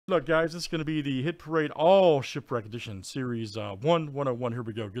luck, guys. This is going to be the Hit Parade All Shipwreck Edition, Series 101. Here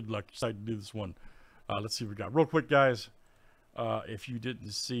we go. Good luck. Excited to do this one. Let's see what we got. Real quick, guys. If you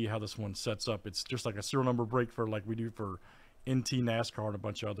didn't see how this one sets up, it's just like a serial number break for like we do for NT NASCAR and a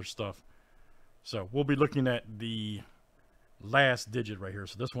bunch of other stuff. So we'll be looking at the last digit right here.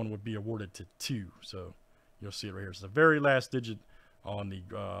 So this one would be awarded to 2. So you'll see it right here. It's the very last digit on the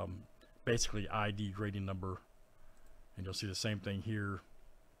basically ID grading number. And you'll see the same thing here.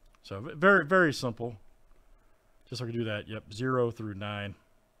 So very, very simple. Just like we do that. Yep, 0 through 9.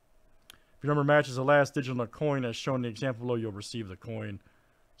 If your number matches the last digit on the coin as shown in the example below, you'll receive the coin.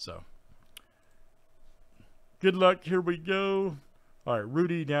 So, good luck. Here we go. All right,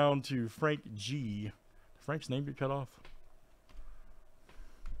 Rudy down to Frank G. Did Frank's name get cut off?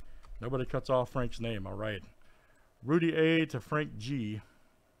 Nobody cuts off Frank's name. All right. Rudy A to Frank G.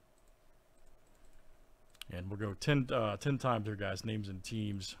 And we'll go 10 times here, guys. Names and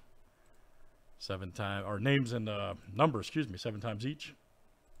teams. 7 times. Or names and numbers, excuse me. 7 times each.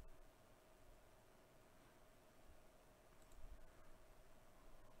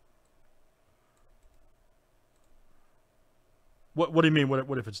 What do you mean?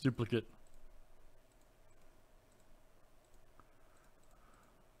 What if it's duplicate?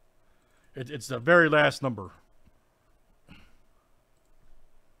 It's the very last number.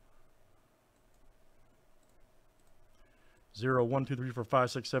 Zero, 1, 2, 3, 4,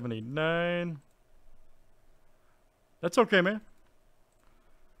 5, 6, 7, 8, 9. That's okay, man.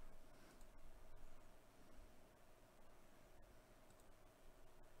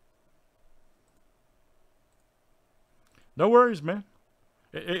 No worries, man.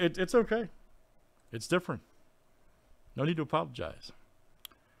 It's okay. It's different. No need to apologize.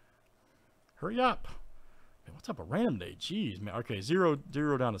 Hurry up. Man, what's up a random day? Jeez, man. Okay, 0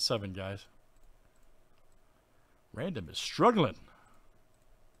 down to 7, guys. Random is struggling.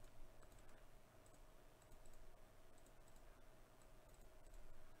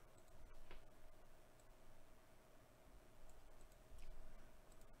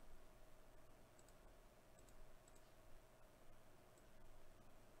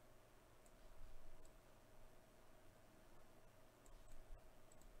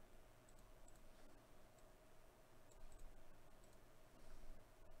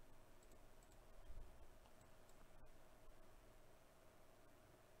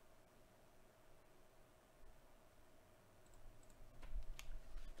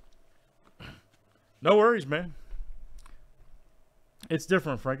 No worries, man. It's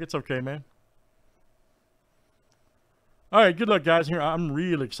different, Frank. It's okay, man. All right, good luck, guys. Here, I'm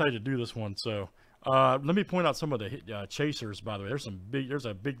really excited to do this one. So, let me point out some of the chasers. By the way, there's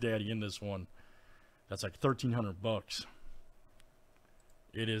a big daddy in this one. That's like $1,300.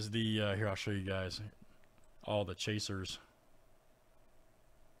 It is the here. I'll show you guys all the chasers.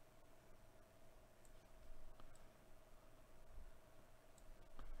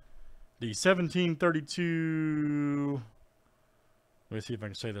 The 1732, let me see if I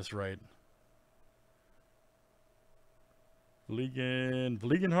can say this right.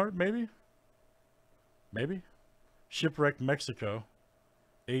 Vligenhart, maybe? Maybe? Shipwreck, Mexico.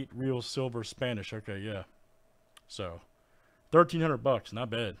 8 real silver Spanish. Okay, yeah. So, $1,300.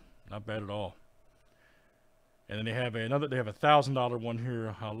 Not bad. Not bad at all. And then they have they have a $1,000 one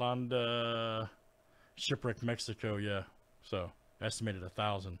here. Holanda, Shipwreck, Mexico, yeah. So, estimated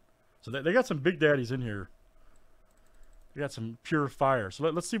 1,000. So they got some big daddies in here. They got some pure fire. So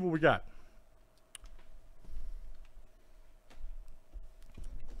let's see what we got.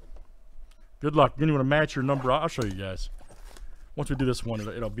 Good luck. You want to match your number? I'll show you guys. Once we do this one,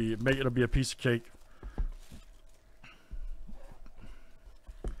 it'll be a piece of cake.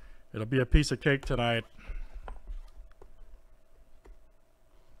 It'll be a piece of cake tonight.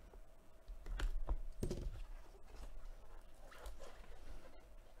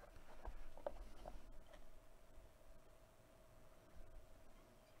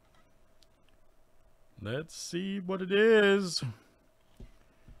 Let's see what it is.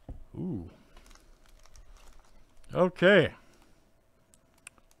 Ooh. Okay.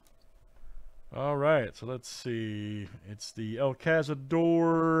 All right, so let's see. It's the El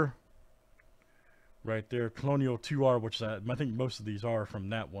Cazador right there. Colonial 2R, which I think most of these are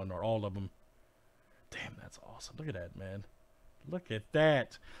from that one, or all of them. Damn, that's awesome. Look at that, man. Look at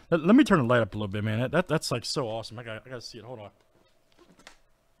that. Let me turn the light up a little bit, man. That's like so awesome. I gotta see it. Hold on.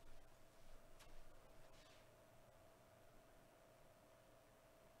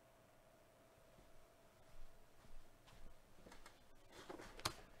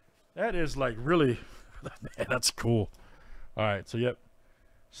 That is like really, man, that's cool. All right, so yep,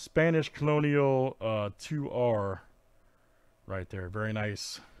 Spanish Colonial 2R right there. Very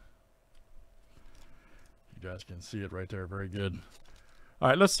nice. You guys can see it right there. Very good. All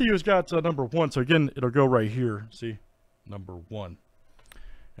right, let's see who's got number 1. So again, it'll go right here. See, number 1.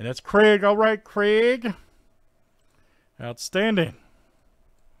 And that's Craig. All right, Craig. Outstanding.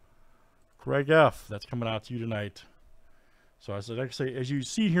 Craig F. That's coming out to you tonight. So I said, like I say, as you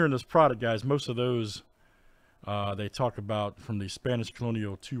see here in this product, guys, most of those they talk about from the Spanish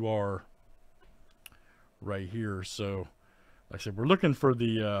Colonial 2R right here. So like I said, we're looking for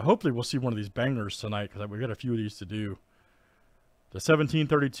the, hopefully we'll see one of these bangers tonight, because we've got a few of these to do. The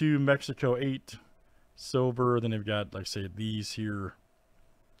 1732 Mexico 8 silver. Then they've got, like I say, these here.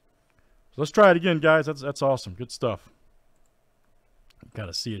 So let's try it again, guys. That's awesome. Good stuff. Kind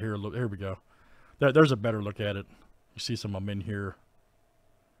of see it here. Look, here we go. There's a better look at it. You see some of them in here.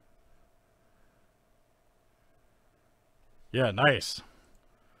 Yeah, nice.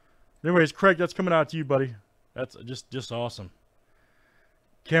 Anyways, Craig, that's coming out to you, buddy. That's just awesome.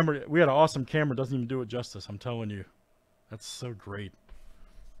 Camera, we had an awesome camera. Doesn't even do it justice. I'm telling you. That's so great.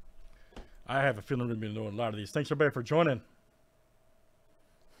 I have a feeling we're going to be doing a lot of these. Thanks, everybody, for joining.